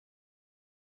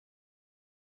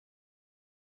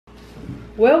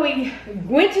Well, we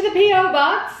went to the P.O.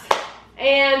 box,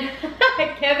 and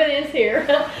Kevin is here.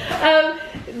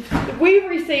 We've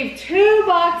received 2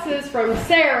 boxes from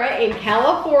Sarah in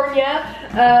California.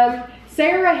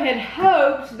 Sarah had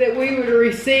hoped that we would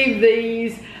receive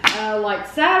these like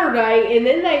Saturday, and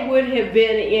then they would have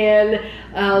been in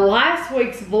last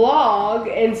week's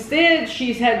vlog. Instead,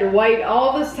 she's had to wait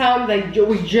all this time.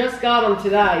 We just got them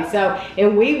today,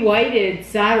 and we waited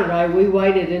Saturday. We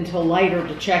waited until later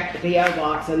to check the P.O.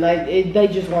 box, and they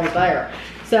just weren't there.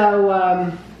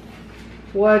 So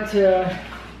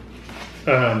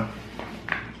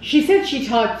she said she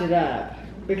typed it up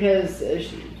because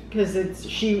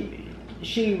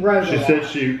she wrote it.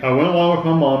 She said I went along with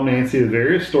my mom Nancy to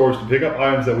various stores to pick up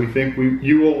items that we think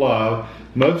you will love.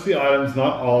 Most of the items,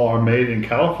 not all, are made in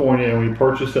California, and we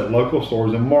purchased at local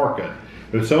stores and market.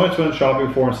 It was so much fun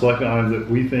shopping for and selecting items that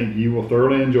we think you will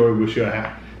thoroughly enjoy. We wish you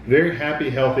a very happy,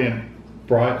 healthy, and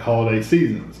bright holiday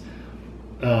seasons.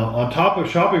 On top of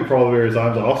shopping for all the various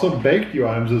items, I also baked you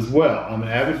items as well. I'm an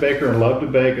avid baker and love to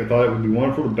bake. I thought it would be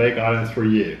wonderful to bake items for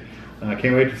you. I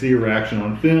can't wait to see your reaction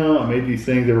on film. I made these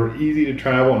things that were easy to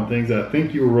travel and things that I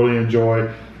think you will really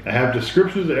enjoy. I have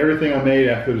descriptions of everything I made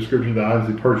after the description of the items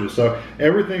we purchased. So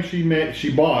everything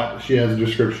she bought, she has a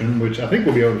description, which I think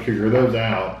we'll be able to figure those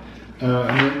out.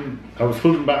 And then I was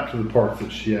flipping back to the parts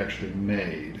that she actually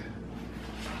made.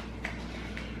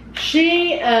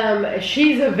 She's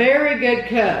a very good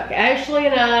cook. Ashley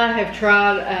and I have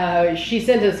tried, she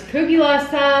sent us cookie last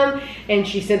time, and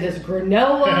she sent us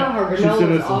granola. Her granola She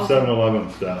sent us some awesome. 7-Eleven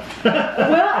stuff.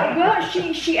 well,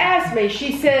 she asked me,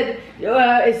 she said,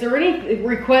 is there any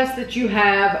requests that you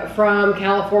have from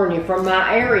California, from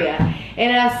my area?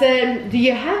 And I said, do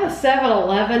you have a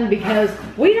 7-Eleven? Because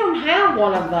we don't have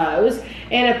one of those.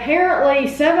 And apparently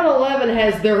 7-Eleven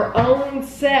has their own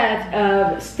set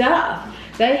of stuff.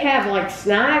 They have like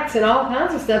snacks and all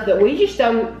kinds of stuff that we just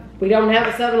don't. We don't have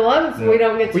a 7-Eleven, so we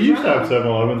don't get to We used to have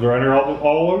 7-Elevens right here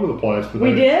all over the place.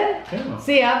 We did? Yeah.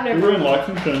 See, I've never. We were in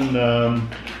Lexington.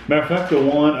 Matter of fact, the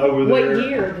one over there. What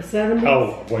year? The 70s?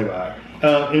 Oh, way back.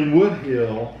 In Wood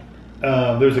Hill,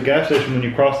 there's a gas station when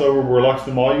you cross over where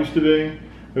Lexington Mall used to be.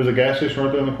 There's a gas station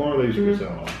right there in the corner. They used to be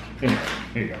 7-Eleven. Anyway,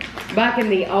 here you go. Back in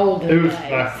the olden days. It was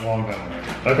back a long time ago.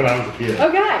 Back when I was a kid.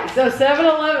 Okay, so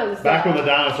 7-Elevens. Back when the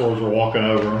dinosaurs were walking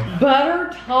over. Butter,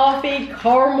 toffee,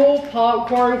 caramel,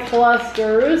 popcorn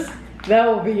clusters. That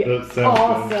will be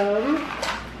awesome.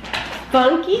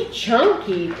 Funky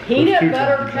Chunky, peanut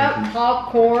butter cup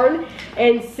popcorn,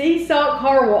 and sea salt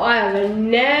caramel. I have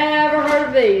never heard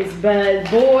of these, but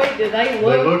boy, do they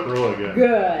look really good.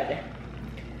 Good.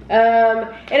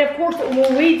 And of course,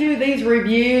 when we do these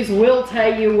reviews, we'll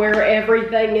tell you where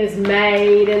everything is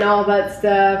made and all that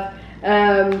stuff.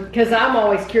 Because I'm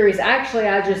always curious. Actually,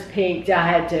 I just peeked. I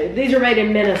had to. These are made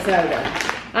in Minnesota.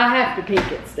 I have to peek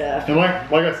at stuff. And like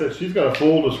I said, she's got a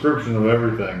full description of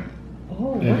everything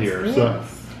in here. This? So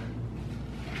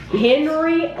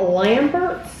Henry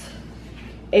Lambert's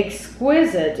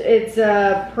Exquisite. It's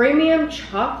a premium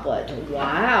chocolate.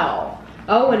 Wow.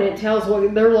 Oh, and it tells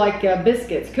what they're like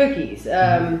biscuits, cookies.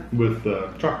 With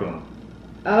chocolate on them.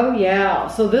 Oh yeah,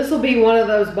 so this will be one of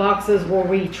those boxes where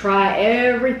we try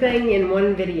everything in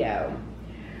one video.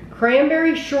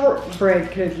 Cranberry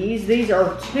shortbread cookies. These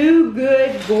are Too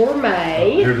Good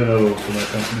Gourmet. Here's another one from that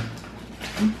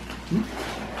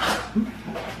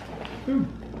company.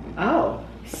 Oh,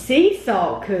 sea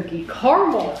salt cookie.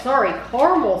 Caramel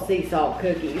sea salt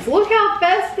cookies. Look how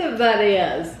festive that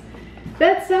is.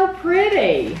 That's so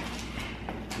pretty.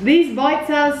 These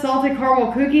bite-sized salted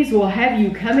caramel cookies will have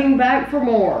you coming back for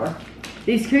more.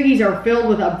 These cookies are filled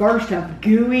with a burst of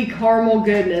gooey caramel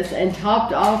goodness and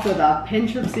topped off with a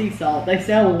pinch of sea salt. They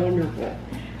sound wonderful.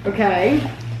 Okay.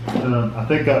 I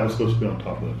think that was supposed to be on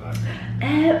top of the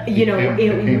pack. You know,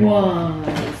 it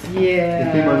was. Yeah.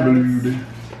 It came unglued.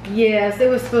 Yes, it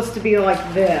was supposed to be like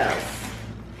this.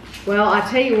 Well, I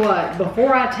tell you what,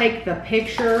 before I take the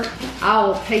picture,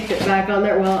 I'll tape it back on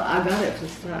there. Well, I got it to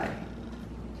stay.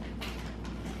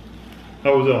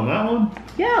 Oh, was it on that one?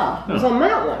 Yeah, it was on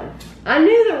that one. I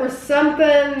knew there was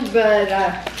something,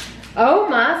 but oh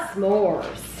my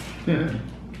s'mores.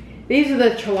 These are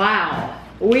the Chihuahua.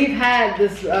 We've had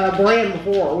this brand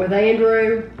before with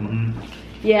Andrew. Mm-hmm.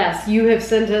 Yes, you have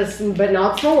sent us, but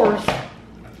not s'mores.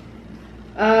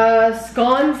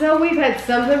 Sconza, we've had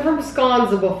something from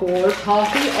Sconza before.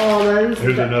 Toffee almonds.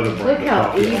 Here's another brand. Look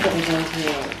how evil those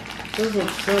look. Those look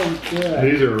so good.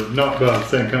 These are not by the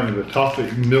same company, but toffee,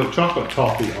 milk chocolate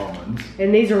toffee almonds.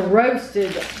 And these are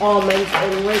roasted almonds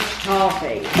and rich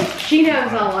toffee. She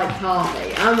knows I like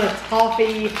toffee. I'm a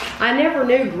toffee. I never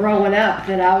knew growing up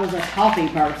that I was a toffee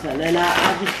person, and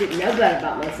I just didn't know that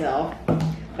about myself.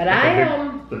 But I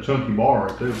am. The chunky bar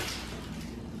right there.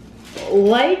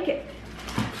 Lake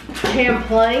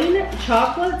Champlain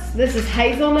chocolates. This is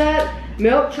hazelnut,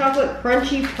 milk chocolate,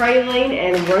 crunchy praline,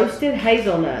 and roasted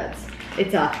hazelnuts.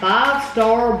 It's a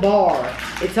 5-star bar.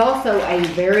 It's also a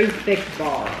very thick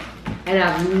bar. And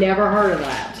I've never heard of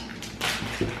that.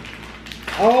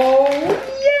 Oh,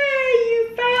 yay!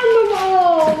 You found them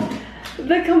all!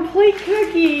 The complete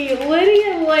cookie,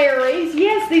 Lydia and Larry's.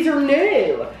 Yes, these are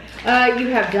new. You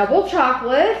have double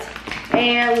chocolate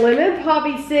and lemon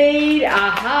poppy seed.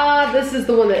 Aha, this is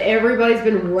the one that everybody's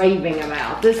been raving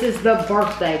about. This is the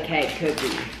birthday cake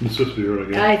cookie. It's supposed to be really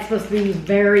good. It's supposed to be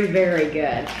very, very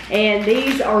good. And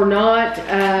these are not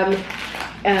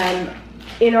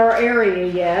in our area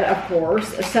yet, of course.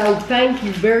 So thank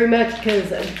you very much,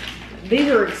 because these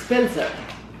are expensive.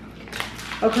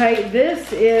 Okay,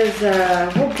 this is,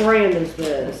 what brand is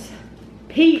this?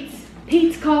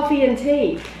 Pete's Coffee and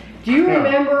Tea. Do you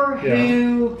remember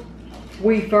who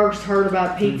we first heard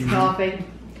about Pete's Coffee?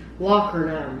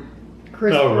 Lockernum.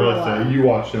 Chris Perillo. Really? You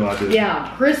watched him, I did.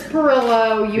 Yeah, Chris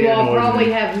Perillo. You all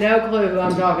probably have no clue who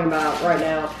I'm talking about right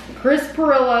now. Chris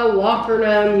Perillo,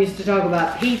 Lockernum, used to talk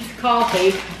about Pete's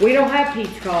Coffee. We don't have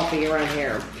Pete's Coffee around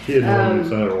here. He had one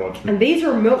inside watching. And these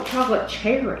are milk chocolate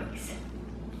cherries.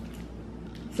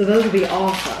 So those would be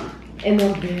awesome. And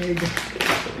they're big.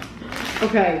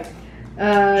 Okay.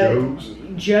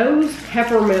 Joe's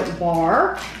Peppermint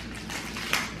Bar.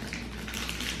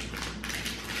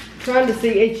 Trying to see,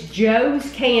 it's Joe's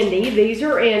Candy. These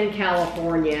are in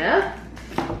California.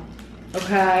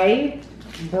 Okay.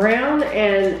 Brown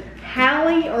and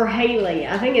Hallie or Haley.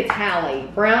 I think it's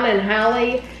Hallie. Brown and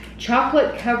Hallie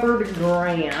chocolate covered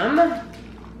graham.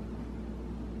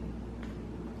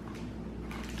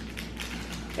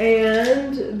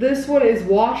 And this one is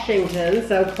Washington,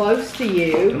 so close to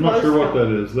you. I'm not sure what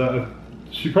that is.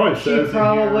 She probably says. She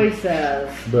probably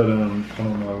says. But I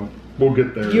don't know. We'll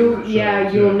get there.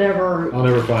 You'll never. I'll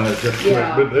never find it just quick.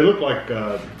 But they look like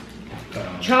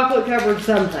chocolate covered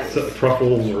something.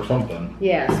 Truffles or something.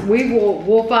 Yes,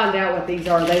 we'll find out what these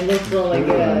are. They look really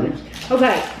good.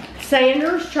 Okay,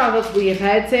 Sanders chocolates. We have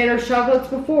had Sanders chocolates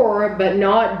before, but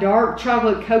not dark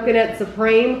chocolate coconut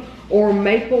supreme or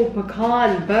maple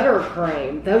pecan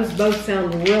buttercream. Those both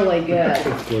sound really good.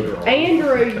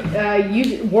 Andrew,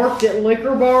 you worked at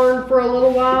Liquor Barn for a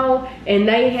little while, and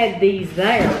they had these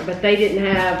there, but they didn't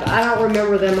have, I don't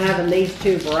remember them having these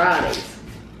two varieties.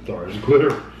 Sorry, there's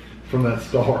glitter from that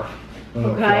star.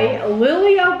 Okay,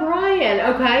 Lily O'Brien.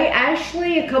 Okay,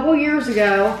 Ashley, a couple years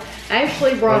ago,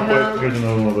 Ashley brought home. Here's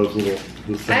another one of those little.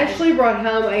 Ashley brought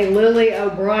home a Lily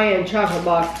O'Brien chocolate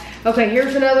box. Okay,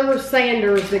 here's another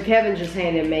Sanders that Kevin just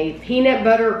handed me. Peanut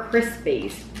Butter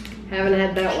Krispies. Haven't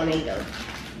had that one either.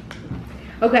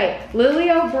 Okay, Lily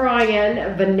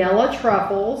O'Brien Vanilla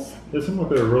Truffles. They seem like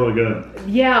they're really good.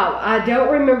 Yeah, I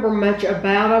don't remember much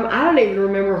about them. I don't even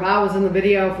remember if I was in the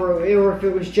video or if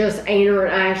it was just Aner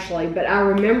and Ashley, but I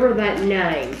remember that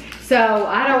name. So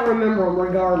I don't remember them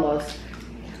regardless.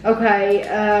 Okay,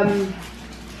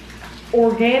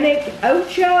 Organic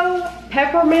Ocho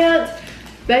Peppermint.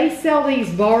 They sell these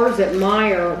bars at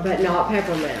Meijer, but not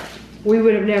peppermint. We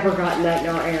would have never gotten that in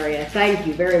our area. Thank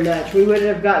you very much. We would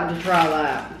have gotten to try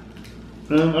that.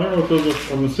 I don't know if those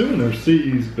are, I'm assuming they're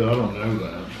C's, but I don't know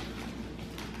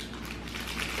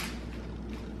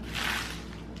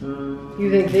that. You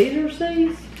think these are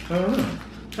C's? I don't know.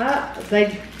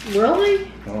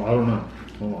 Really? Oh, I don't know.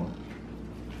 Hold on.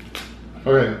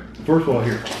 Okay, first of all,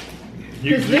 here.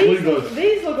 These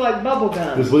look like bubble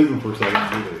gum. Just leave them for a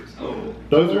second. Do these.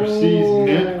 Those are C's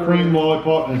mint cream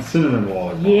lollipop and cinnamon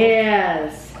lollipop.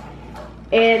 Yes.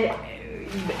 And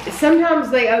sometimes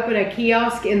they open a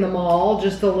kiosk in the mall,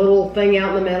 just a little thing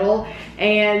out in the middle,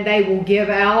 and they will give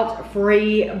out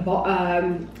free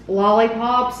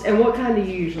lollipops. And what kind do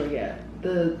you usually get?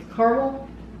 The caramel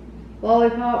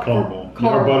lollipop? Caramel.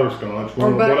 Or butterscotch.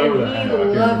 And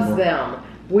he loves them.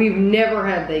 We've never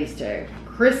had these two.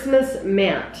 Christmas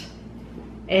mint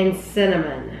and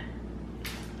cinnamon.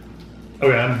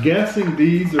 Okay, I'm guessing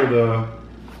these are the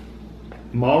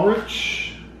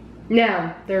Malrich?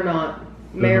 No, they're not.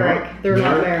 Merrick. They're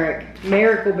not Merrick.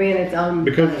 Merrick will be in its own.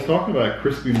 Because it's talking about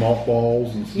crispy malt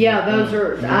balls and stuff. Yeah, those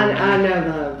are, I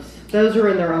know those. Those are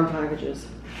in their own packages.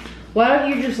 Why don't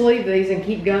you just leave these and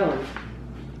keep going?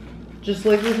 Just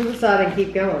leave them to the side and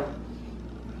keep going.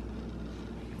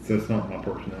 So it's not my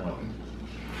personality.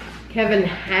 Kevin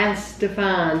has to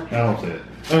find. I don't see it.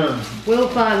 We'll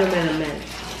find them in a minute.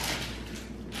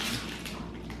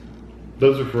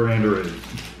 Those are for Andrew.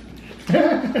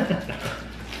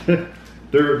 They're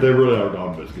really our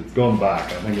dog biscuits. Going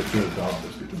back, I think it's his dog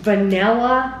biscuits.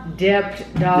 Vanilla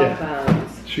dipped dog bones.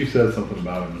 She says something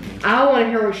about them. I want to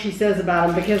hear what she says about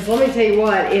them, because let me tell you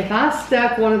what, if I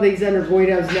stuck one of these under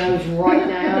Guido's nose right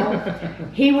now,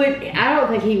 I don't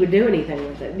think he would do anything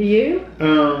with it. Do you?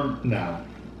 No.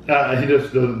 He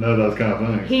just doesn't know those kind of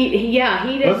things. He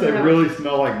doesn't. Unless they really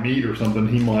smell like meat or something,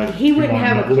 he wouldn't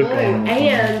have a clue.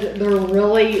 And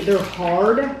they're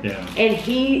hard. Yeah. And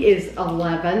he is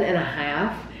 11 and a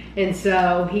half. And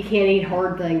so he can't eat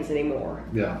hard things anymore.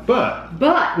 Yeah, but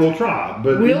we'll try.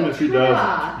 But we'll even if he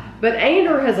doesn't. But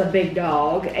Andrew has a big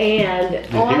dog,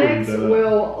 and Onyx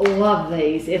will love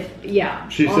these.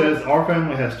 She says, our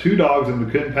family has 2 dogs and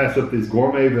we couldn't pass up these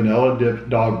gourmet vanilla dipped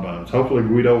dog bones. Hopefully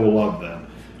Guido will love them.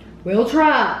 We'll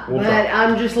try.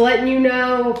 I'm just letting you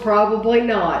know, probably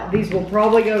not. These will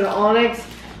probably go to Onyx,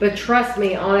 but trust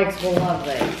me, Onyx will love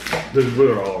these. There's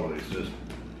glitter all over these.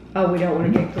 Oh, we don't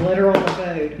want to get glitter on the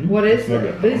food. What is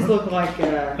it? These look like,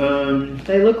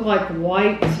 they look like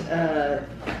white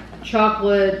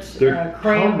chocolate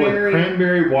cranberry.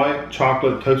 Cranberry white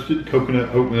chocolate toasted coconut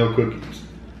oatmeal cookies.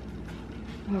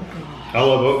 Oh, gosh. I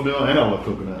love oatmeal and I love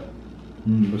coconut.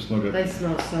 They smell good. They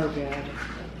smell so good.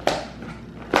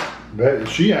 But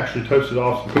she actually toasted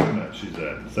off some coconut, she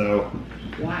said. So.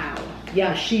 Wow.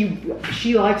 Yeah, she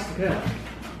likes to cook.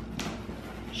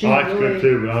 I like to cook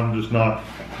too, but I'm just not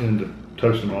into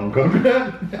toasting my own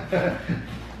coconut.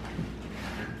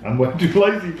 I'm way too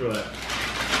lazy for that.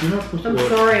 You're not supposed to work.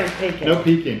 Sorry, I'm peeking. No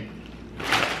peeking.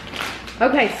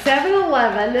 Okay,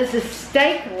 7-Eleven. This is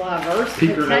Steak Lovers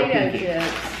potato chips.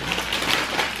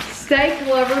 Steak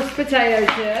Lovers potato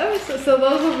chips. So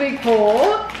those will be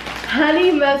cool.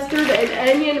 Honey mustard and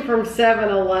onion from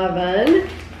 7-Eleven.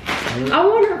 I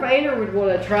wonder if Andrew would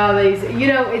want to try these. You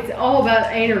know, it's all about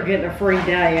Andrew getting a free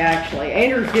day, actually.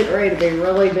 Andrew's getting ready to be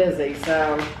really busy,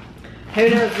 so who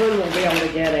knows when we'll be able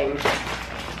to get him.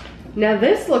 Now,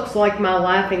 this looks like my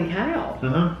laughing cow.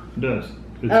 It does.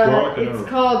 It's garlic and It's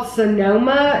called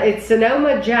Sonoma. It's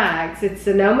Sonoma Jacks. It's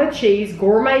Sonoma cheese,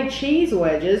 gourmet cheese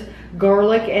wedges,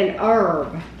 garlic, and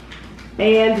herb.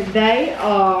 And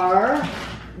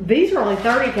these are only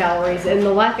 30 calories, and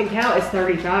the Laughing Cow is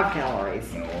 35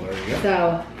 calories. Oh, well, there you go.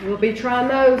 So we'll be trying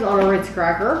those on a Ritz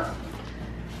cracker.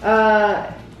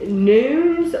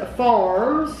 Noon's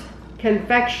Farms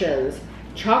Confections,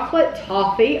 chocolate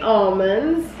toffee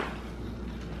almonds.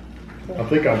 I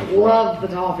think I would love the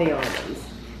toffee almonds.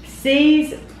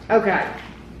 Okay.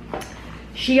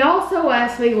 She also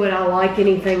asked me would I like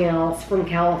anything else from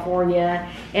California,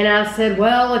 and I said,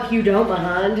 well, if you don't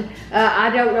mind, I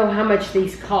don't know how much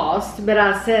these cost, but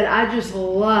I said I just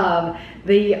love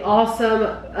the awesome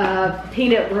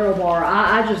peanut brittle bar.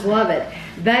 I just love it.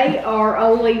 They are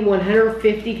only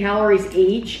 150 calories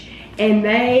each, and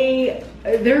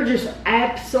they're just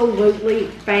absolutely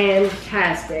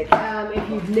fantastic. If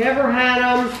you've never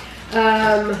had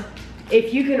them,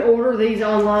 if you can order these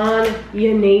online,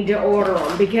 you need to order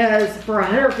them, because for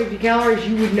 150 calories,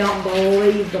 you would not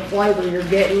believe the flavor you're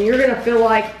getting. You're gonna feel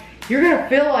like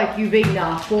you've eaten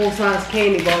a full-size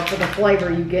candy bar for the flavor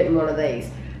you get in one of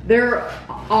these. They're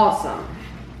awesome,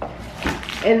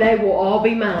 and they will all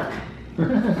be mine.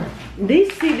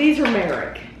 These are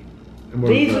Merrick.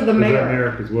 These are the Merrick. Is that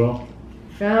Merrick as well?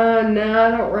 No,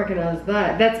 I don't recognize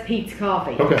that. That's Pete's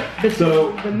Coffee. Okay, but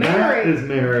so the Merrick, that is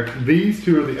Merrick. These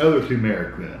two are the other 2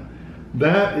 Merrick then.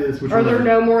 That is which are there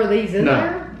no more of these in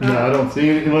there? No, I don't see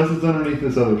any unless it's underneath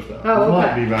this other stuff. Oh,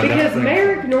 okay. Might be because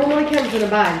Merrick normally comes in a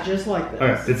bag just like this.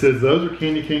 Okay, it says those are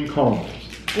candy cane caramels.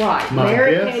 Right,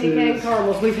 Merrick candy cane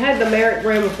caramels. We've had the Merrick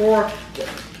brand before.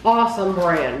 Awesome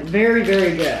brand. Very,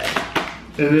 very good.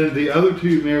 And then the other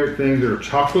 2 Merrick things are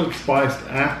chocolate spiced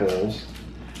apples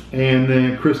and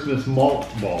then Christmas malt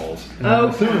balls. And I'm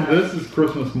assuming this is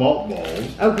Christmas malt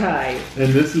balls. Okay.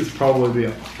 And this is probably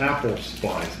the apple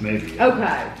spice, maybe.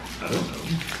 Okay. I don't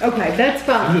know. Okay, that's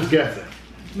fine. I'm just guessing.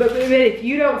 But if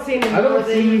you don't see any more of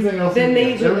these, then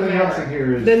these are the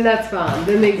Merrick. Then that's fine.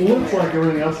 Then these looks like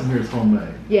everything else in here is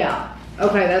homemade. Yeah.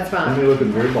 Okay, that's fine. Let me look at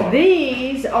the very bottom.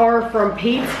 These are from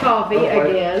Pete's Coffee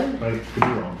again. Wait, could be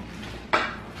wrong.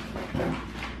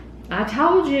 I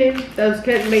told you those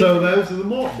couldn't be. So those are the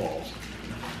malt balls.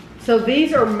 So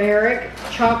these are Merrick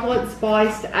chocolate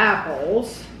spiced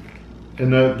apples.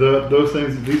 And those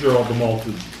things, these are all the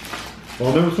malted.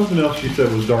 Well, there was something else she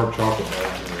said was dark chocolate.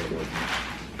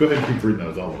 Go ahead and keep reading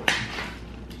those all over.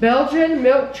 Belgian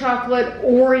milk chocolate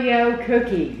Oreo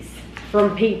cookies.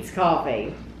 from Pete's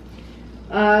Coffee.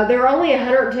 They're only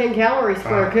 110 calories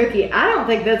for a cookie. I don't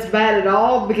think that's bad at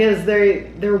all because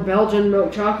they're Belgian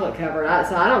milk chocolate covered.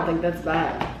 So I don't think that's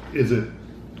bad. Is it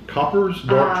Copper's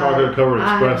dark chocolate covered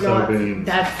espresso beans?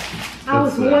 I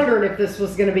was wondering if this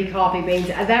was going to be coffee beans.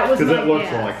 That was my guess. Because it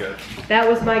looks like it. That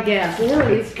was my guess. Where are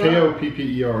these from?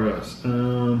 Koppers.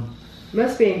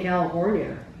 Must be in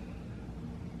California.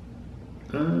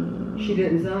 She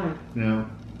didn't say. Yeah.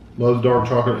 Loves dark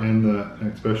chocolate and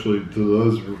especially to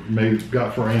those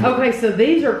got for Andy. Okay, so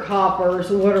these are Coppers.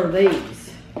 What are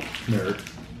these? Merit.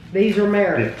 These are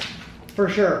Merit. Yeah. For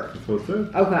sure. That's what it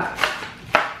says. Okay.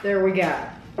 There we go.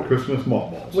 Christmas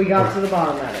malt balls. We got to the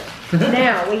bottom of it.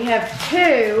 Now, we have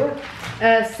two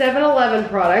 7-Eleven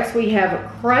products. We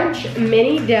have Crunch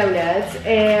Mini Donuts,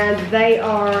 and they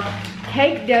are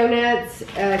cake donuts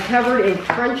covered in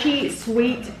crunchy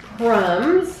sweet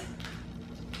crumbs.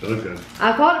 That looks good.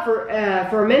 I thought for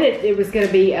a minute it was going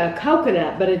to be a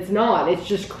coconut, but it's not. It's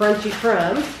just crunchy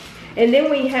crumbs. And then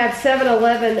we have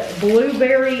 7-Eleven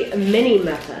Blueberry Mini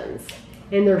Muffins.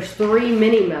 And there's 3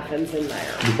 mini muffins in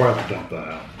there. You probably have to dump that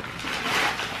out.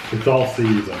 It's all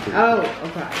C's, I think. Oh,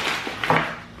 okay.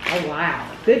 Oh,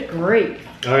 wow. Good grief.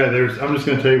 Okay, I'm just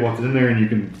going to tell you what's in there and you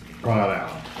can try it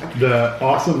out. Okay. The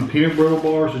awesome peanut brittle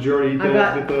bars, did you already eat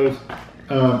that? Get those?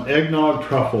 Eggnog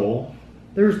truffle.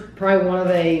 There's probably one of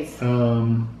these.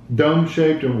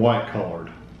 Dome-shaped and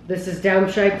white-colored. This is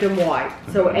dome-shaped and white.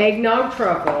 So eggnog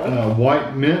truffle.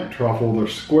 White mint truffle. They're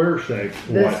square-shaped.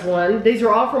 This one. These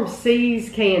are all from C's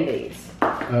Candies.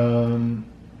 And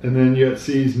then you got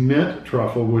C's mint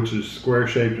truffle, which is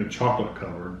square-shaped and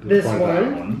chocolate-covered. This one.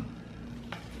 That one.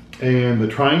 And the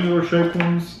triangular-shaped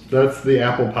ones, that's the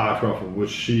apple pie truffle,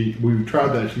 which we tried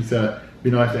that. She said it'd be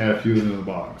nice to add a few of them in the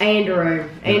box.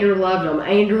 Andrew loved them.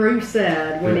 Andrew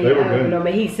said when he opened them,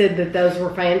 he said that those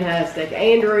were fantastic.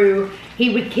 Andrew, he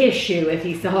would kiss you if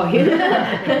he saw you.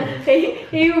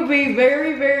 he would be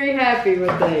very, very happy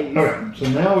with these. Okay, so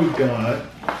now we've got,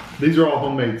 these are all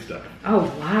homemade stuff. Oh,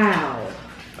 wow.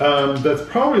 That's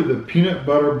probably the peanut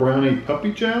butter brownie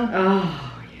puppy chow.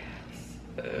 Oh, yes.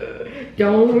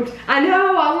 Don't. I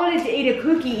know, I wanted to eat a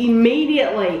cookie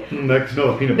immediately. Next,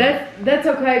 no, peanut butter. That's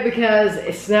okay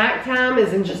because snack time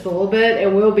is in just a little bit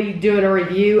and we'll be doing a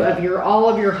review of all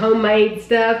of your homemade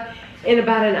stuff in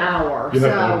about an hour.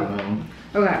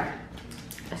 Okay.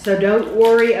 So don't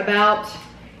worry about,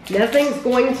 nothing's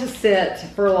going to sit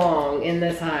for long in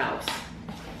this house.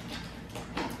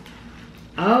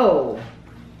 Oh.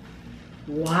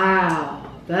 Wow.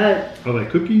 Are they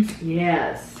cookies?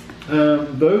 Yes.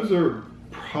 Those are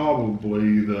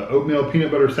probably the oatmeal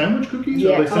peanut butter sandwich cookies?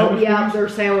 Yeah. Are they sandwich cookies? They're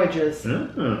sandwiches.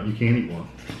 Oh, you can't eat one.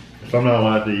 If I'm not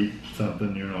allowed to eat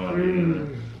something, you're not allowed to eat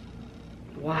it.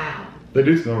 Wow. They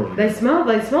do smell really good. They smell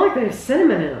like they have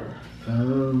cinnamon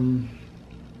in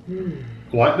them.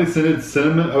 Lightly scented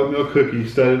cinnamon oatmeal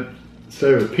cookies studded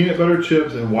with peanut butter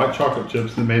chips and white chocolate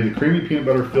chips that made the creamy peanut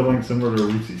butter filling similar to a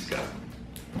Reese's cup.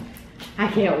 I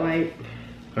can't wait.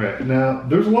 Okay, now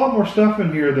there's a lot more stuff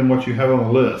in here than what you have on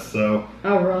the list, so.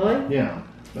 Oh, really? Yeah.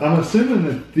 I'm assuming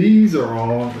that these are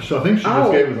all, I think she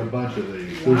just gave us a bunch of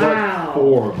these. There's like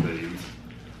 4 of these.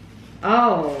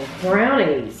 Oh,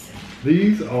 brownies.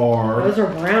 These are. Those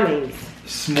are brownies.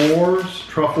 S'mores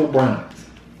truffle brownies.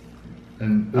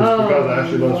 And it's because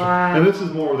Ashley loves and this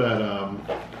is more of that,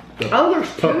 there's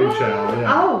puppy chow.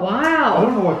 Yeah. Oh, wow. I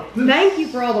don't know what this Thank you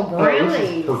for all the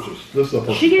brownies. This is a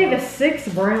purchase. She gave us 6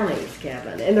 brownies,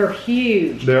 Kevin, and they're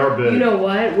huge. They are big. You know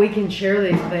what? We can share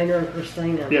these with Andrew and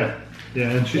Christina. Yeah. Yeah,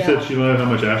 and she said she learned how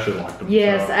much Ashley liked them.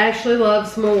 Yes, so. Ashley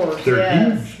loves s'mores.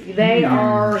 They're huge. They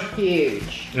are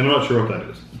huge. And I'm not sure what that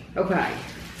is. Okay.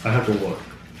 I have to look.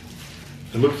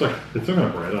 It looks like it's some kind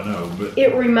of bread, I know, but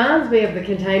it reminds me of the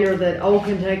container that Old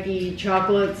Kentucky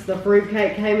Chocolates, the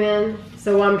fruitcake came in.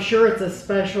 So I'm sure it's a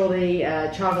specialty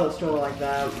chocolate store like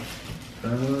that.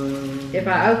 If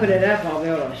I open it up, I'll be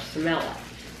able to smell it.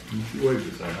 Wait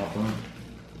just a second, I'll find it.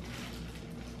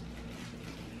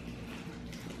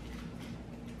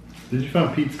 Did you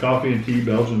find Pete's Coffee and Tea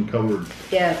Belgian covered?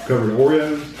 Yes. Covered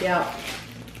Oreos? Yeah.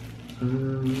 I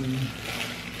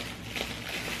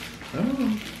don't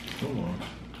know. Hold on.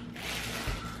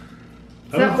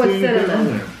 Is that what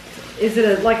cinnamon? Is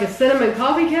it like a cinnamon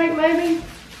coffee cake, maybe?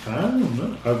 I don't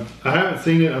know. I haven't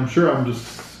seen it. I'm sure I'm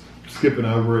just skipping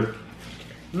over it.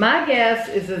 My guess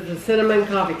is it's a cinnamon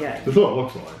coffee cake. That's what it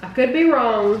looks like. I could be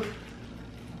wrong.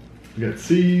 We got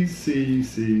C's, C's,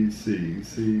 C's, C's,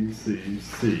 C's, C's,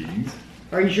 C's.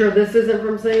 Are you sure this isn't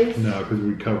from C's? No, because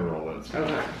we covered all that stuff.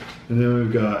 Okay. And then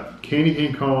we've got candy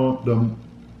cane corn, the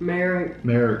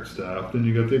Merrick stuff. Then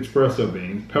you got the espresso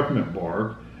beans, peppermint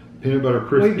bark, Peanut Butter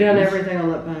Crispies. We've done everything on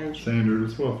that page. Standard,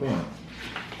 that's what I thought.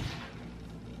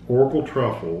 Oracle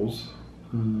Truffles.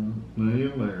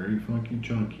 Amelia Larry, Funky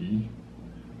Chunky.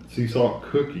 Sea Salt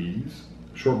Cookies.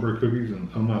 Shortbread cookies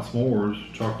and my s'mores.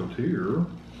 Chocolatier.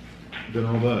 Done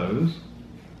all those.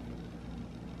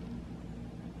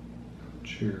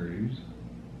 Cherries.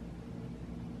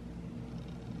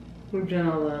 We've done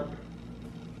all that.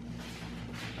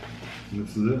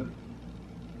 This is it.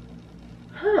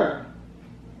 Huh.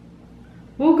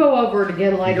 We'll go over it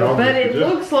again later, but it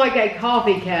looks like a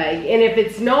coffee cake. And if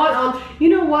it's not on, you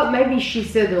know what? Maybe she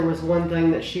said there was one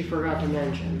thing that she forgot to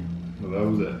mention. Well, that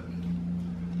was it.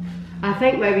 I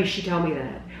think maybe she told me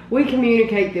that. We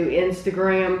communicate through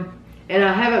Instagram, and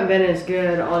I haven't been as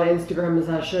good on Instagram as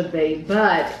I should be,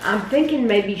 but I'm thinking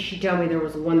maybe she told me there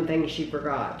was one thing she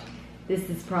forgot. This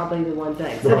is probably the one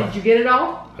thing. So did you get it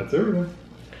all? That's everything.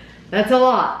 That's a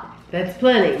lot. That's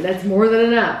plenty. That's more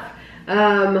than enough.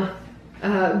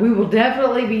 We will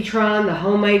definitely be trying the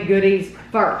homemade goodies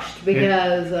first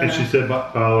because... and she said,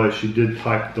 by the way, she did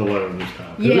type the letter this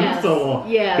time. Yes, it's so long.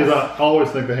 yes. Because I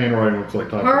always think the handwriting looks like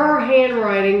typing. Her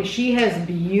handwriting, she has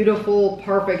beautiful,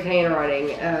 perfect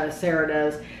handwriting, Sarah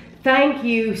does. Thank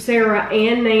you, Sarah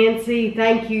and Nancy.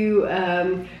 Thank you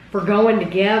for going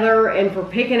together and for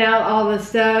picking out all the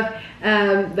stuff.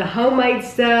 The homemade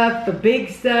stuff, the big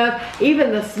stuff,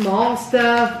 even the small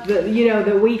stuff that, you know,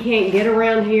 that we can't get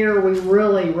around here. We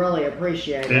really, really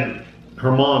appreciate it.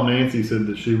 Her mom, Nancy, said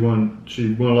that she wanted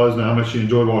to let us know how much she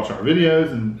enjoyed watching our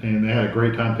videos and they had a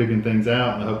great time picking things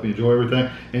out, and I hope you enjoy everything.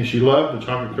 And she loved the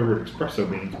chocolate-covered espresso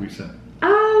beans we sent.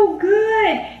 Oh,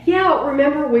 good. Yeah,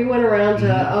 remember we went around to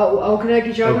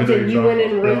Okanaki Chocolates and you went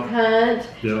in Ruth Hunt.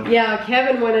 Yeah. Yeah,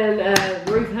 Kevin went in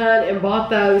Ruth Hunt and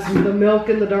bought those, the milk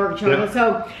and the dark chocolate.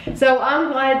 Yeah. So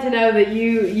I'm glad to know that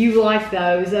you like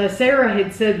those. Sarah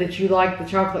had said that you liked the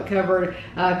chocolate covered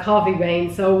coffee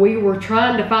beans, so we were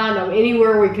trying to find them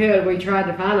anywhere we could. We tried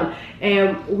to find them,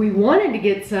 and we wanted to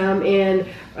get some in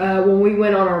when we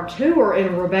went on our tour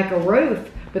in Rebecca Ruth.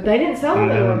 But they didn't sell them.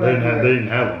 They didn't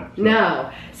have them. So.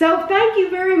 No. So thank you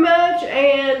very much,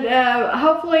 and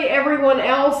hopefully everyone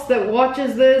else that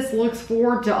watches this looks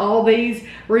forward to all these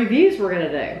reviews we're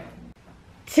going to do.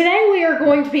 Today we are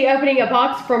going to be opening a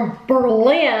box from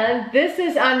Berlin. This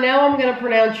is, I know I'm going to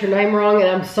pronounce your name wrong, and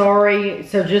I'm sorry,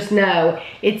 so just know.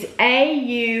 It's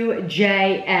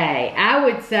A-U-J-A. I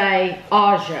would say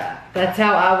Aja. That's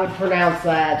how I would pronounce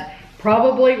that.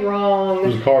 Probably wrong.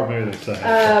 There's a card maybe that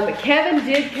says. Kevin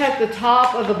did cut the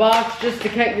top of the box just to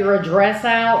cut your address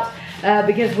out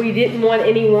because we didn't want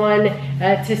anyone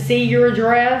to see your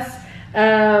address.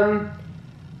 Here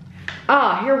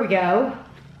we go.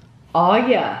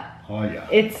 Aya. Aya.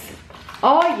 It's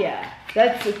Aya.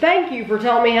 Thank you for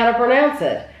telling me how to pronounce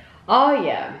it.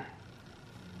 Aya.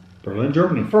 Berlin,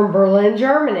 Germany. From Berlin,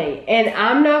 Germany. And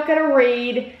I'm not going to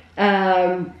read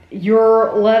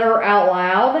your letter out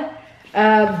loud.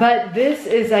 But this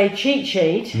is a cheat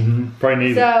sheet. Probably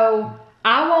need So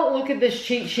I won't look at this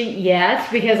cheat sheet yet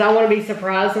because I want to be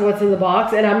surprised at what's in the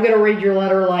box, and I'm going to read your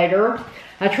letter later.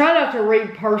 I try not to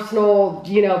read personal,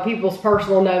 you know, people's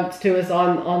personal notes to us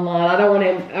online. I don't want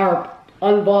to, or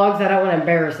on vlogs, I don't want to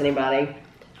embarrass anybody.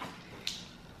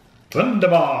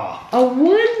 Wunderbar. A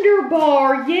Wonder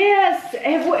Bar, yes.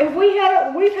 We've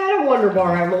had a Wonder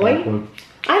Bar, haven't we?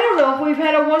 I don't know if we've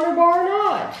had a Wonder Bar or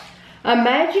not. A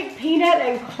magic peanut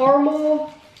and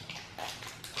caramel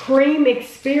cream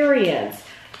experience.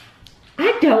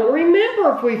 I don't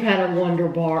remember if we've had a Wonder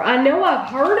Bar. I know I've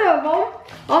heard of them.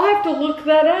 I'll have to look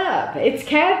that up. It's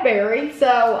Cadbury,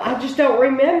 so I just don't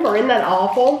remember. Isn't that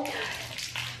awful?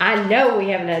 I know we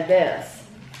haven't had this.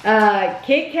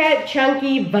 Kit Kat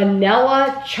Chunky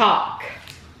Vanilla Chalk.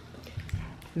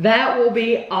 That will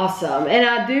be awesome. And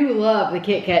I do love the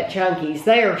Kit Kat Chunkies.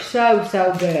 They are so,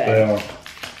 so good. They are.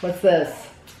 What's this?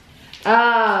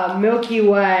 Milky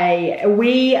Way.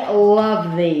 We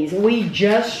love these. We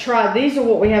just tried. These are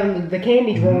what we have in the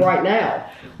candy drawer right now.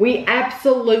 We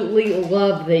absolutely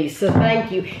love these. So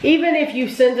thank you. Even if you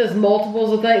send us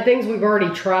multiples of things we've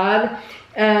already tried,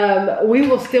 we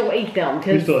will still eat them.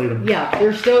 We still eat them. Yeah,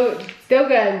 they're still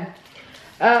good.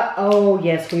 Oh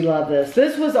yes, we love this.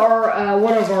 This was our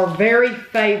one of our very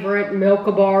favorite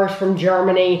Milka bars from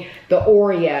Germany, the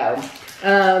Oreo.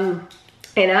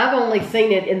 And I've only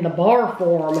seen it in the bar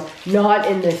form, not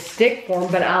in the stick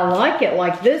form, but I like it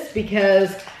like this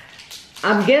because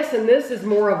I'm guessing this is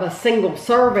more of a single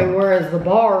serving, whereas the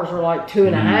bars are like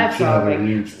 2.5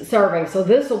 servings. So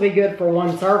this will be good for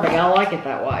one serving. I like it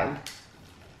that way.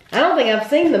 I don't think I've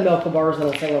seen the Milka bars in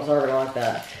a single serving like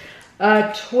that.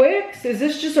 Twix. Is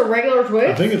this just a regular Twix?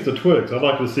 I think it's the Twix. I'd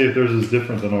like to see if theirs is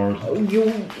different than ours.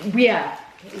 Yeah.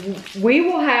 We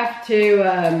will have to,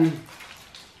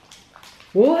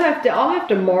 I'll have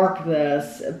to mark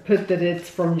this, put that it's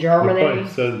from Germany.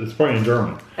 It's probably in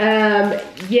German.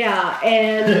 Yeah,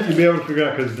 and You'll be able to figure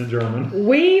out because it's in German.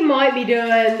 we might be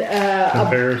doing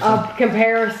a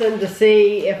comparison to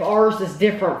see if ours is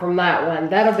different from that one.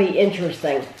 That'll be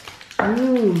interesting.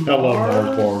 Ooh, I love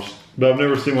Mars bars, but I've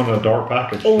never seen one in a dark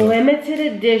package. So. Limited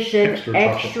edition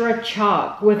extra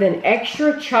choc with an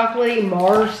extra chocolatey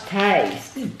Mars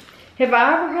taste. Have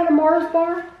I ever had a Mars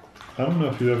bar? I don't know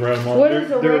if you've ever had Mars. What is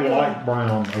a they're regular? light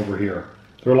brown over here.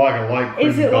 They're like a light cream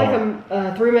Is it color. like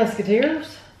a Three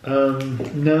Musketeers?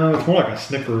 No, it's more like a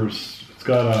Snickers. It's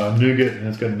got a nougat and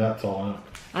it's got nuts all in it.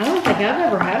 I don't think I've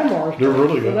ever had a Mars bar. They're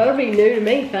really So good. that'll be new to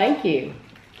me. Thank you.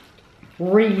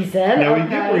 Raisin. Now we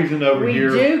get Raisin over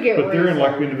here, We do get but they're in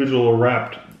like Raisin. individual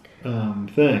wrapped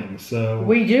things. So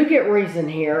We do get Raisin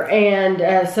here,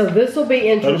 and so this will be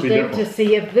interesting different. to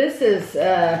see if this is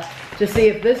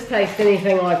this tastes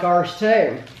anything like ours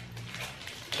too.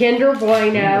 Kinder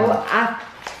Bueno. I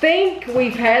think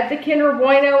we've had the Kinder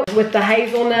Bueno with the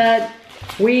hazelnut.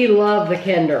 We love the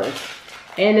Kinders,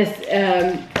 and it's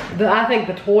I think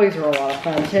the toys are a lot of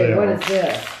fun too. What is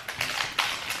this?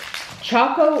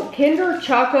 Kinder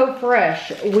Choco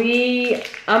Fresh.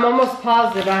 I'm almost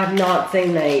positive I have not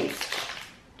seen these.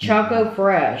 Choco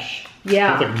Fresh.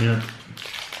 Yeah. it's like mint.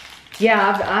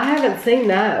 Yeah, I haven't seen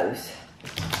those.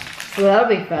 So that'll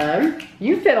be fun.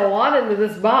 You fit a lot into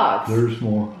this box. There's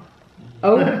more.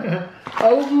 Ovaltine?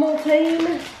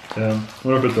 Yeah. I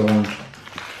wonder if it's orange.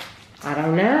 I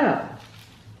don't know.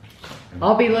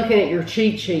 I'll be looking at your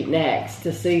cheat sheet next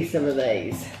to see some of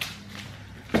these.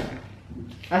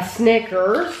 A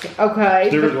Snickers. Okay.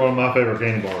 Snickers are one of my favorite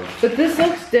candy bars. But this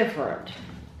looks different.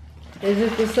 Is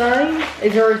it the same?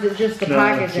 Or is it just the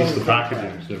packaging? It's just the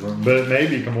packaging is different, but it may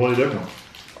be completely different.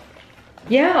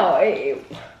 Yeah,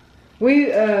 we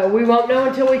won't know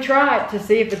until we try it to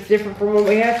see if it's different from what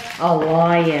we have. A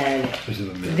Lion. This is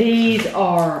a mint. These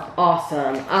are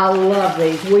awesome. I love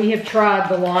these. We have tried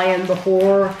the Lion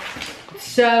before.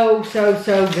 So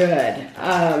good.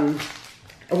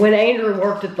 When Andrew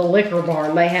worked at the liquor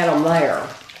barn, they had them there.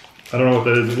 I don't know what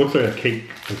that is. It looks like a cake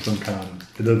of some kind.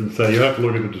 It doesn't say. You'll have to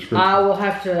look at the description. I will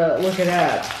have to look it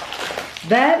up.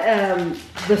 That,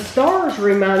 the stars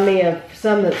remind me of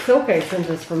some that Silke sent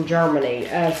us from Germany.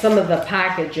 Some of the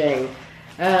packaging.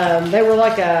 They were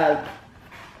like a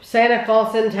Santa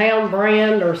Claus in Town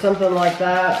brand or something like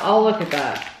that. I'll look at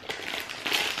that.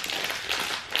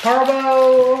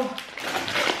 Carbo.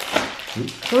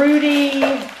 Fruity.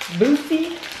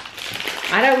 Boosty.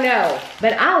 I don't know,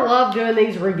 but I love doing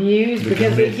these reviews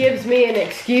because it gives me an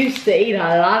excuse to eat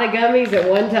a lot of gummies at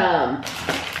one time.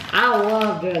 I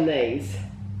love doing these.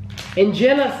 And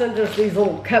Jenna sent us these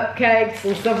little cupcakes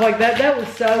and stuff like that. That was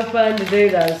so fun to do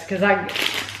those because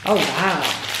oh wow.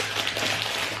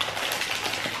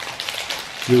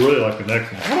 You really like the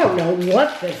next one. I don't know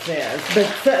what this is, but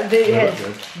it has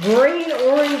green,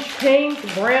 orange, pink,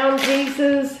 brown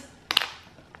pieces.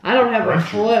 I don't have a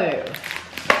clue.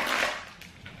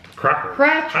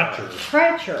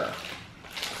 Cratcher.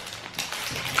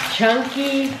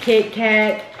 Chunky Kit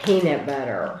Kat peanut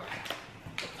butter.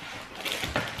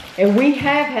 And we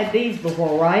have had these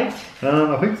before, right?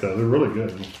 I think so. They're really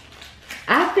good.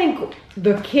 I think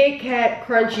the Kit Kat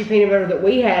crunchy peanut butter that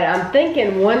we had, I'm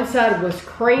thinking one side was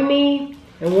creamy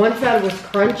and one side was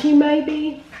crunchy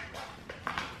maybe.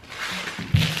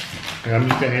 Yeah, I'm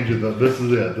just gonna hand you this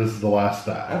is it. This is the last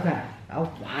stack. Okay.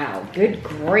 Oh wow, good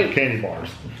grief. Candy bars.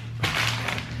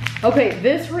 Okay,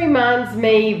 this reminds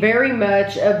me very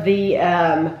much of the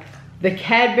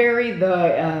Cadbury,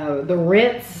 the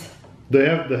Ritz. They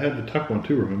had the Tuck one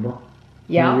too, remember?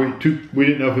 Yeah. We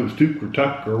didn't know if it was Took or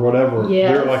Tuck or whatever.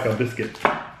 Yes. They're like a biscuit.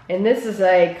 And this is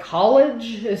a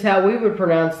college, is how we would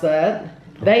pronounce that.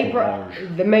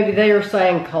 Maybe they are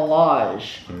saying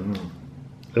collage.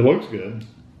 It looks good.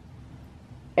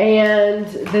 And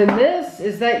then this,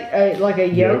 is that like a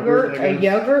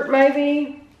yogurt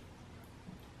maybe?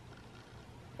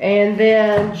 And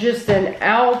then just an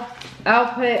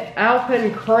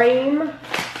Alpen cream.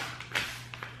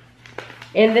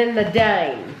 And then the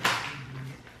Dane.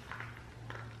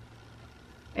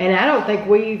 And I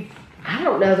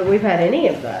don't know that we've had any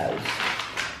of those.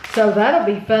 So that'll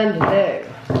be fun to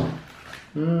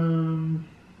do.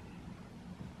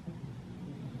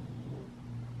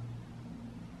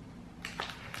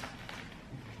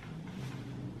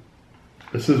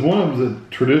 This is one of the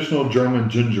traditional German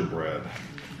gingerbread.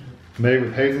 Made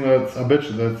with hazelnuts. I bet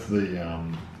you that's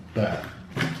the, that.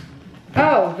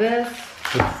 Oh, this.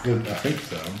 I think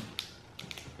so.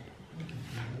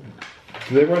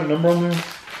 Did they write a number on there?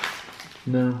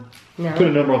 No. No. Put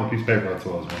a number on the piece of paper, that's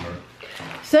what I was wondering.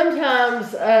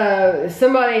 Sometimes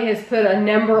somebody has put a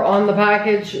number on the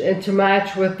package and to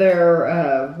match with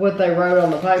their what they wrote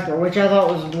on the paper, which I thought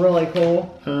was really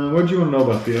cool. What do you want to know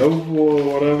about the oval or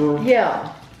whatever?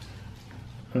 Yeah.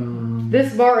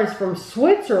 This bar is from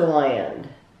Switzerland.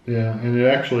 Yeah, and it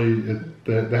actually,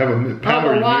 they have a powder. I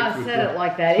don't know why I said it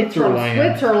like that. It's from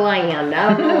Switzerland.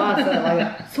 I don't know why I said it like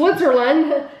that.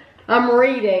 Switzerland, I'm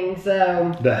reading,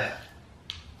 so. The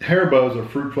Haribo's are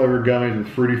fruit-flavored gummies with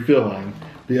fruity filling.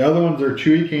 The other ones are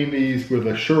chewy candies with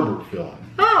a sherbet filling.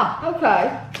 Ah,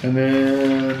 okay. And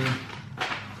then,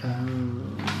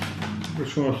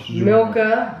 which one else did you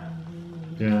Milka.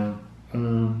 Yeah.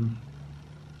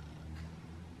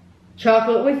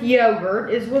 Chocolate with yogurt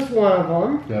was one of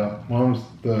them. Yeah, one was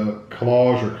the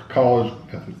collage,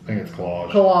 I think it's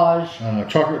collage. Collage.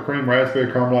 Chocolate cream,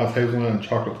 raspberry, caramelized hazelnut, and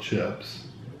chocolate chips.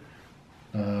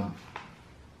 The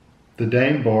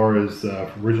Dane bar is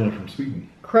originally from Sweden.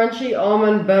 Crunchy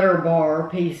almond butter bar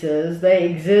pieces. They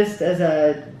exist as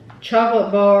a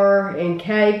chocolate bar in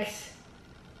cakes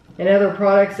and other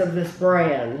products of this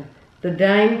brand. The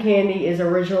Dane candy is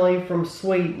originally from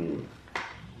Sweden.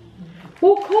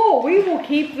 Well, cool. We will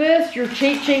keep your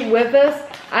cheat sheet with us.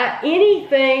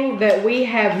 Anything that we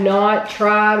have not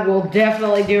tried, we'll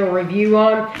definitely do a review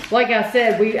on. Like I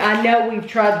said, I know we've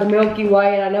tried the Milky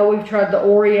Way, and I know we've tried the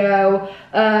Oreo.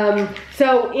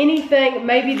 So anything,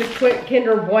 maybe the Quick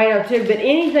Kinder Bueno too, but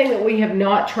anything that we have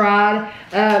not tried,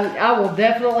 I will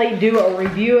definitely do a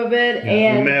review of it. Yeah,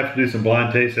 and we may have to do some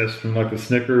blind taste tests from like the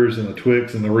Snickers and the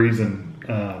Twix and the Reason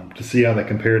to see how they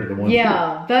compare to the ones.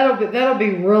 Yeah, that'll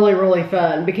be really, really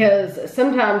fun, because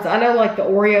sometimes I know, like the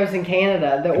Oreos in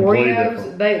Canada, the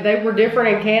Oreos they were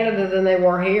different in Canada than they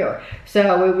were here.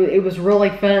 So it was really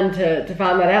fun to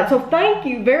find that out. So thank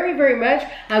you very, very much.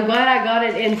 I'm glad I got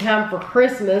it in time for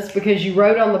Christmas, because you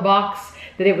wrote on the box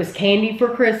that it was candy for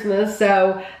Christmas.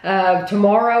 So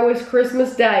tomorrow is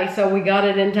Christmas Day, so we got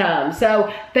it in time. So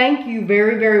thank you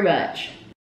very, very much.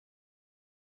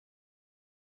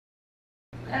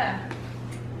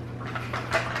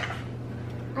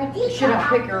 Should I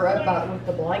pick her up with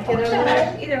the blanket over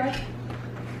there? Either way.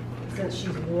 Since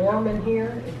she's warm in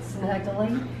here, it's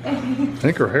snuggly. I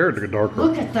think her hair took a darker.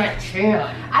 Look at that chin.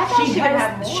 I thought she would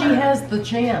have more. She has the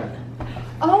chin.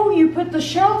 Oh, you put the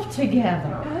shelf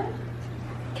together.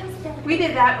 We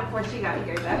did that before she got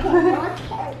here, though.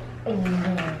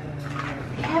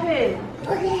 Kevin,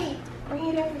 bring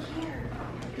it over here.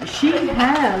 She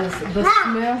has the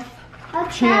Smith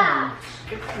chin.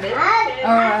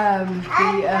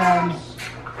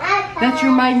 That's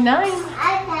your maiden name.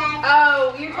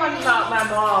 Oh, you're talking about my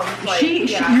mom. Like,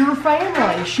 your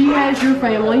family. She has your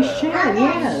family's chin.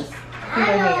 Yes. Put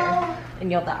her hair, and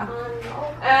you'll die.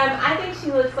 I think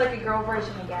she looks like a girl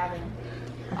version of Gavin.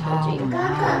 I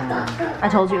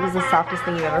told you it was the softest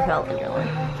thing you ever felt in your life.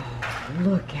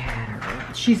 Look at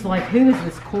her. She's like, who is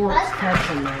this corpse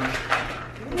touching me?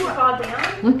 Fall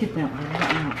down. Look at that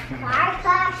little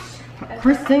outfit.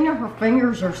 Christina, her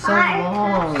fingers are so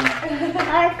long. Look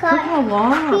how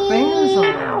long her fingers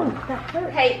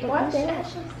are. Hey, watch that.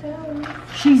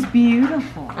 She's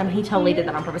beautiful. He totally did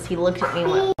that on purpose. He looked at me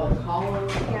and went,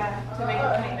 Yeah, to make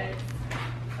appointments.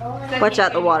 watch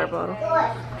out the water bottle.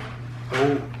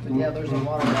 Yeah, there's a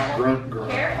water bottle.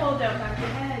 Careful, don't knock your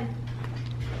head.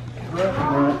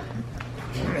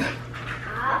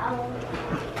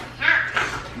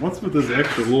 What's with this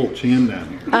extra little chin down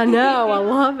here? I know, I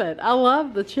love it. I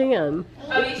love the chin.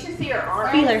 Oh, you should see her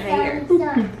arm. Feel her hair.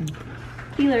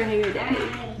 Feel her hair, Daddy.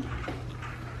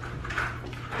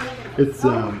 It's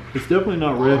definitely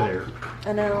not red hair.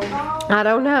 I know. I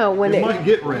don't know when It might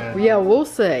get red. Yeah, we'll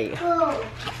see.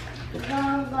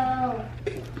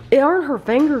 Aren't her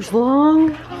fingers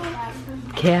long?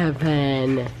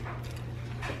 Kevin.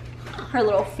 Her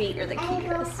little feet are the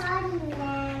cutest.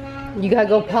 You gotta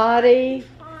go potty?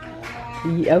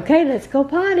 Okay, let's go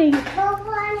potty.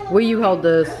 Will you hold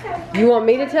this? You want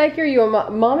me to take her? You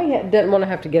want Mommy doesn't want to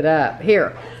have to get up.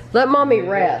 Here, let Mommy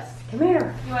rest. Come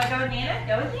here. You want to go with Nana?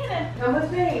 Go with Nana. Come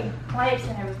with me. Wife's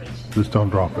in her vacation. Just don't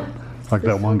drop it, like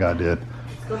that one guy did.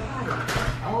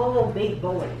 Oh, big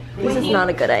boy. This is not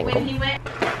a good angle. When he went,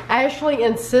 Ashley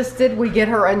insisted we get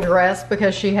her undressed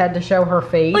because she had to show her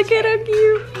feet. Look at how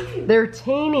cute. They're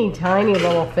teeny tiny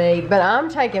little feet, but I'm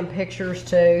taking pictures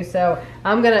too, so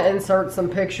I'm gonna insert some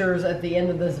pictures at the end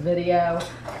of this video.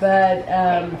 But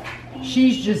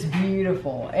she's just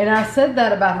beautiful. And I said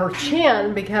that about her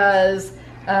chin because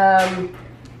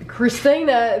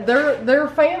Christina, their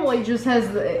family just has,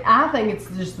 I think it's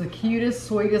just the cutest,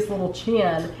 sweetest little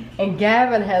chin. And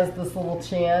Gavin has this little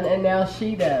chin, and now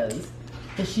she does.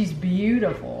 And she's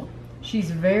beautiful.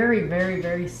 She's very, very,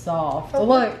 very soft. Oh,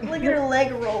 Look. Look at her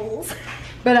leg rolls.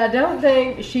 But I don't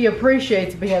think she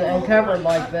appreciates being uncovered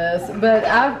like this. But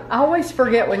I always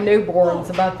forget with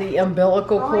newborns about the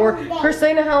umbilical cord.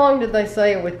 Christina, how long did they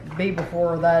say it would be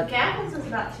before that? Gavin's was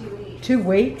about 2 weeks. 2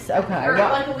 weeks? Okay. Or Well,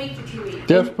 like a week to 2 weeks.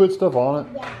 Do you have to put stuff on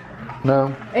it?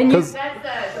 No. and you, 'Cause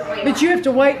That's the way. but you have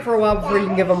to wait for a while before you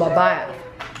can give them a bath.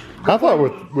 I thought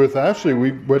with Ashley,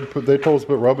 they told us to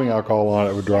put rubbing alcohol on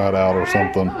it would dry it out or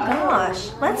something.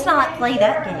 Gosh, let's not play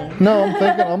that game. No,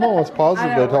 I'm almost I positive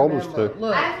they don't told us remember. to.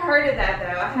 Look. I've heard of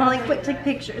that though. Molly, quick, take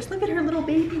pictures. Look at her little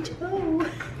baby toe.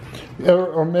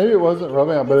 Or maybe it wasn't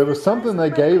rubbing out, but it was something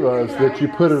they gave us that you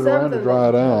put it around to dry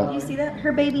it You out. see that?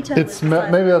 Her baby toe.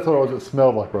 Maybe that's what it was. It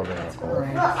smelled like rubbing alcohol.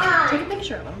 Take a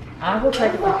picture of them. I will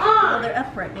take a picture. Oh, they're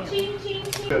up right now.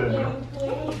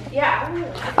 Yeah.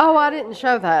 Oh, I didn't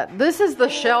show that. This is the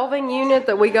shelving unit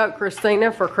that we got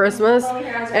Christina for Christmas,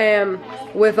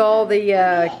 with all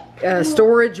the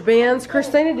storage bins.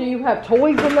 Christina, do you have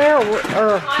toys in there,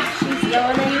 or She's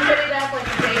going in. You put it up like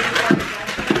a day before the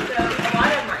session, so a lot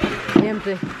of them are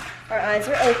empty. empty? Our eyes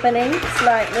are opening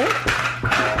slightly.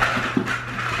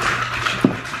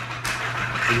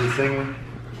 Is he singing?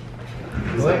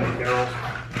 Is he singing carols?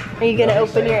 Are you gonna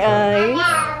open your eyes?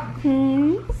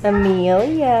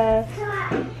 Amelia.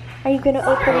 Are you gonna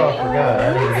open Oh, your I forgot. I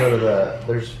eyes? need to go to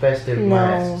there's festive No.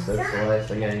 masks. That's the last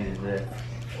thing I need to do.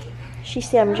 She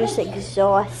said, I'm just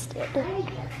exhausted.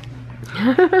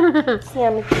 See,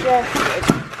 I'm just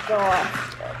exhausted.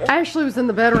 Ashley was in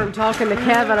the bedroom talking to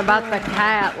Kevin about the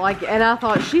cat, and I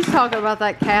thought she's talking about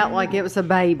that cat like it was a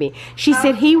baby. She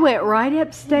said he went right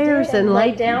upstairs and laid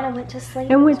laid down and went to sleep.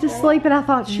 and went to sleep, and I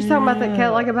thought she's talking about that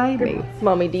cat like a baby.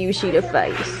 Mommy, do you see the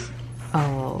face?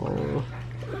 Oh.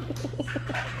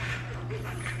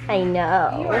 I You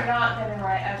know. are not gonna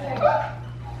ride. Okay.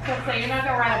 So you're not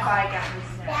gonna ride a bike after this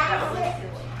now. That would look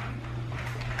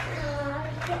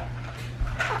silly.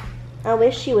 I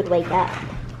wish she would wake up.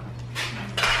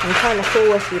 I'm trying to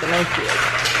force you to make you.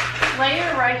 Lay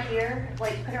her right here.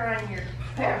 Like put her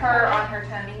on her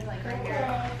tummy, like right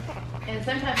here. And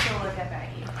sometimes she'll look up at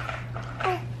you.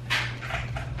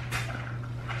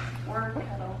 Or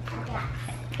cuddle.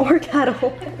 Or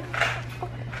cuddle.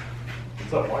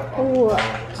 What's up, White? What?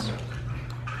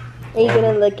 Are you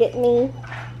gonna look at me?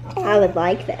 I would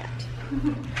like that.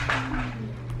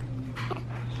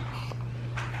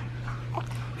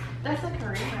 That's a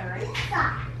Karima, right?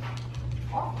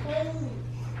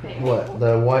 What?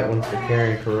 The white one's the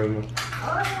carrying Karuma.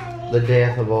 The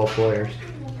death of all players.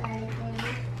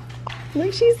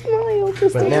 Look, she smiled.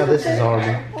 But now this is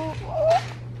Arby.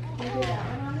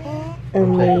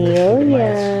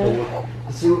 Amelia.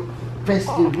 See what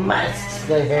festive masks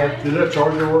they have. Did that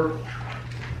charger work?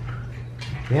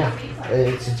 Yeah.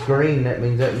 It's green. That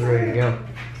means that one's ready to go.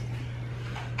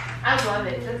 I love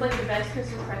it. That's like the best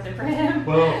Christmas present for him.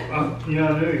 Well, I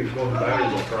knew he was going to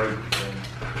batteries on crazy.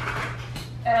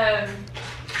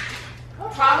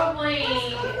 Probably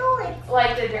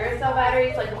like the Duracell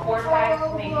batteries, like a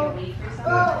 4-pack, maybe a week or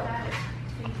something like that.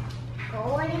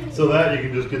 So that you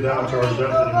can just get that one charged up, and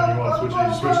then when you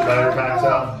want to switch the battery packs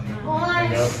out.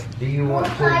 Hang up. Do you want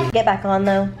to? Get back on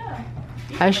though.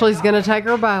 Ashley's gonna take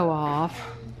her bow off.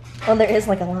 Oh, there is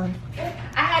like a line. I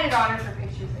had it on her for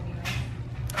pictures anyway.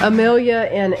 Amelia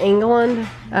in England,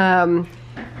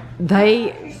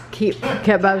 they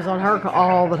kept bows on her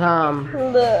all the time.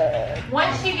 Look.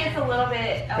 Once she gets a little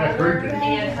bit older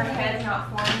and her head's not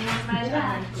forming as much,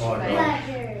 but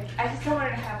I just don't want her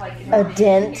to have like A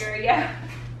dent. Here, yeah.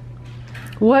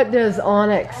 What does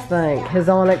Onyx think? Has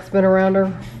Onyx been around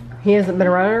her? He hasn't been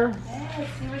around her? Yes,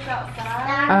 he was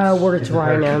outside. Where it's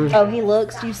raining. Oh, he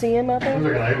looks. Do you see him out Sounds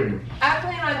there? like an alien. I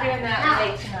plan on doing that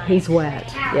late tonight. He's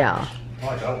wet, yeah. I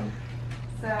like that one.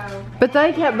 So But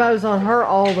they kept bows on her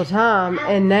all the time,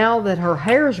 and now that her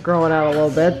hair's growing out a little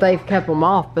bit, they've kept them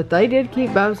off. But they did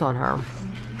keep bows on her.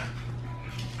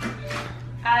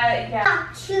 yeah.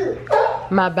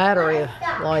 My battery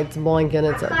light's blinking.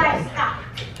 It's okay.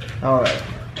 All right.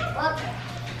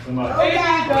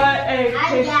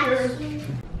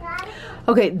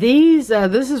 Okay, these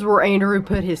this is where Andrew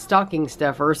put his stocking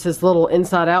stuffers, his little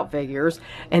inside out figures,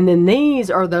 and then these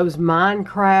are those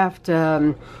Minecraft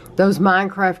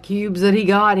cubes that he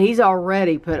got. He's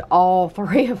already put all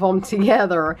 3 of them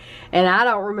together, and I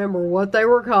don't remember what they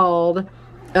were called,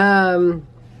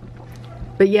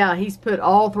 but yeah, he's put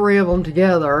all 3 of them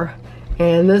together,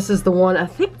 and this is the one. I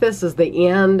think this is the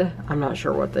end. I'm not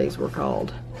sure what these were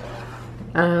called.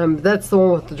 That's the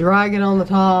one with the dragon on the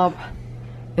top.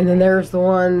 And then there's the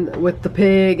one with the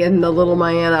pig and the little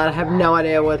man. I have no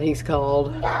idea what he's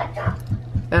called.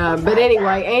 But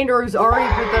anyway, Andrew's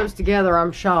already put those together.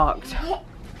 I'm shocked.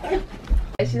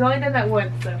 She's only done that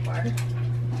once so far.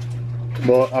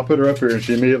 Well, I put her up here and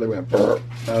she immediately went burp.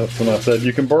 That's when I said,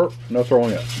 you can burp, no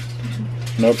throwing up.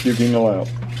 No puking allowed.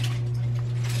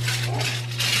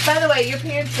 By the way, your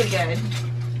parents did good.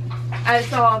 I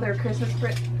saw all their Christmas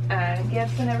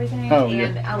gifts and everything, Oh,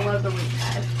 and yeah. I love the leaf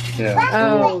pad. Yeah.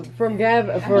 Oh, from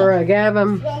Gavin.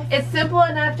 It's simple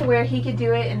enough to where he could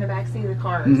do it in the backseat of the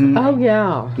car. Mhm. Oh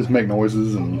yeah. Just make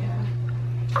noises and...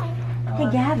 Hey,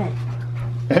 Gavin.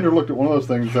 Andrew looked at one of those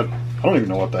things and said, I don't even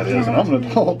know what that is, and I'm an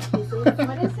adult.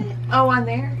 What is it? Oh, on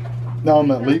there? No, on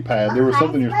that leap pad, there was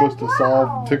something you're supposed to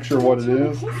solve, picture what it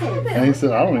is. And he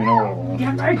said, I don't even know what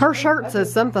it was. Her shirt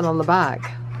says something on the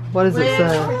back. What does it Live,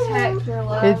 say? protect your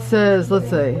love. It says, let's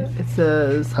see. It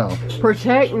says, Oh.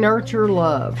 protect, nurture,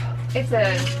 love. It's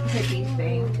a hippie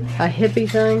thing, A hippie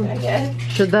thing? I guess.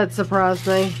 Should that surprise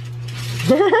me?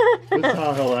 This is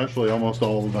how I held Ashley almost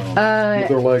all the time. With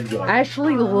her legs up.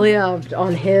 Ashley lived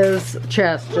on his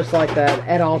chest just like that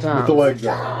at all With the times. legs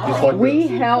up. Just like We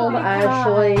this. held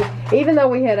Ashley, even though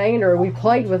we had Andrew, we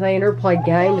played with Andrew, played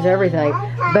games, everything,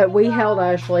 but we held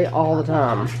Ashley all the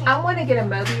time. I want to get a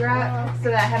Moby wrap so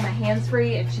that I have my hands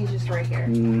free and she's just right here.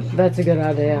 That's a good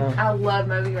idea. I love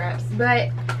Moby wraps,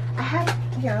 but I have,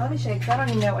 here, let me show you, because I don't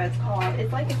even know what it's called.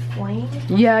 It's like a sling.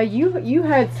 Yeah, you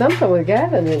had something with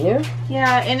Gavin, didn't you?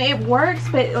 Yeah, and it works,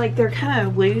 but like they're kind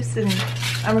of loose, and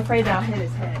I'm afraid that I'll hit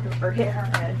his head, or hit her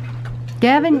head.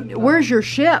 Gavin, where's your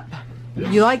ship?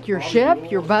 You like your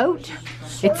ship, your boat?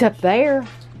 It's up there.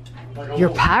 Your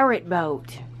pirate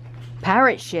boat.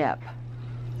 Pirate ship.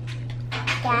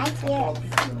 That's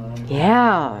it.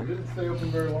 Yeah. It didn't stay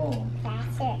open very long.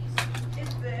 That's it.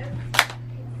 It's this.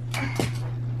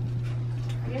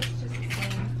 I guess it's just the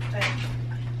same, but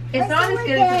it's not as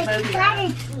good as the Moby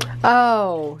wrap.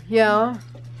 Oh, yeah.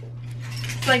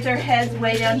 It's like their head's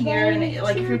way down here, and it,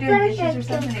 like if you're doing dishes or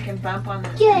something, it can bump on the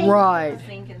Right.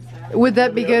 sink and stuff. Would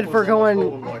that be good for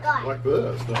going? Like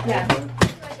this. Yeah.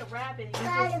 It's like a rabbit. You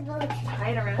just tie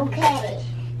it around. Okay.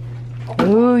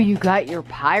 Ooh, you got your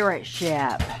pirate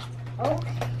ship.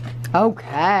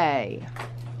 Okay.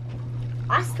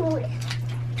 Let's do it.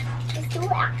 Let's do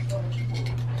it.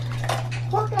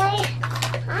 Okay.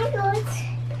 I know it.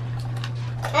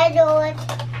 I know it.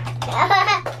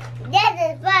 That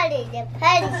is funny. The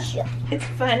penny shop. It's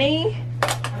funny.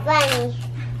 Funny.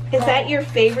 Is that your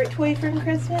favorite toy from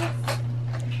Christmas?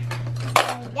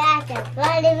 That's a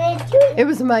funny one too. It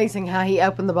was amazing how he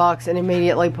opened the box and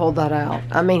immediately pulled that out.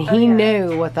 I mean, he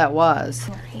knew what that was.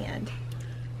 In her hand.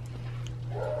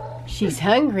 She's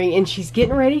hungry and she's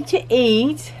getting ready to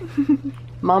eat.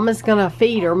 Mama's gonna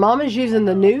feed her. Mama's using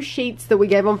the new sheets that we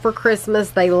gave them for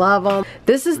Christmas. They love them.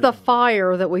 This is the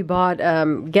fire that we bought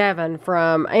Gavin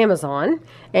from Amazon,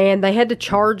 and they had to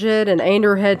charge it, and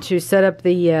Andrew had to set up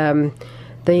the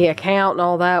account and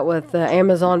all that with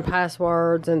Amazon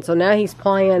passwords, and so now he's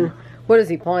playing. What is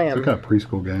he playing? It's a kind of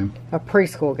preschool game. A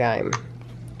preschool game.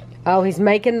 Oh, he's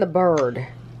making the bird. There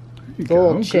you The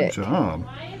little go. chick. Good job.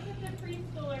 Why isn't the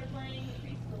preschooler playing the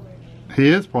preschooler? He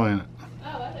is playing it. Oh,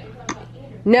 I thought you were talking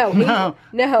about Andrew. No,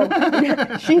 No.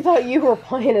 no. She thought you were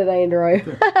playing it,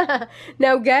 Andrew.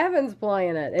 No, Gavin's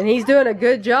playing it, and he's doing a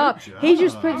good job. Good job. He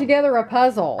just put together a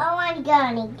puzzle. Oh, I'm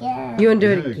gonna go. You want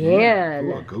to do it Yeah,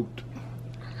 again? Oh, a goat.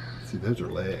 See, those are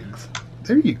legs.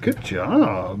 There you go. Good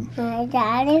job. I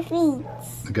got a feet.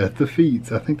 I got the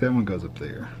feet. I think that one goes up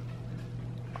there.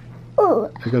 Ooh.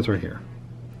 It goes right here.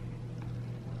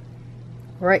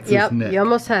 Right, It's his yep, neck. you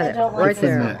almost had it. don't Right It's his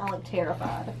there. neck. I'm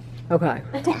terrified. Okay.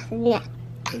 Yeah.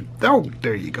 Oh,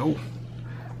 there you go.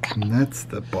 And that's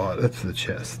the bot. That's the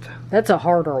chest. That's a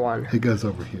harder one. It goes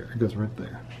over here. It goes right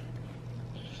there.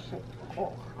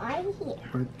 Right here.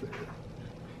 Right there.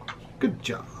 Good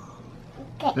job.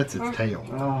 That's its tail.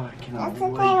 Oh, I cannot That's a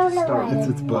wait tail to start away. It's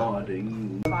its butt.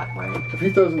 modding. If he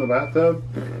throws in the bathtub,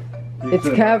 you It's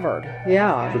can- covered.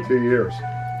 Yeah. for 2 years.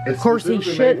 Of course, he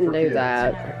shouldn't do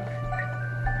that.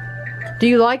 Do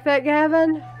you like that,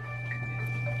 Gavin?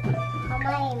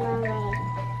 Mommy.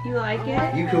 You like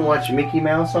it? You can watch Mickey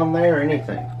Mouse on there or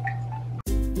anything.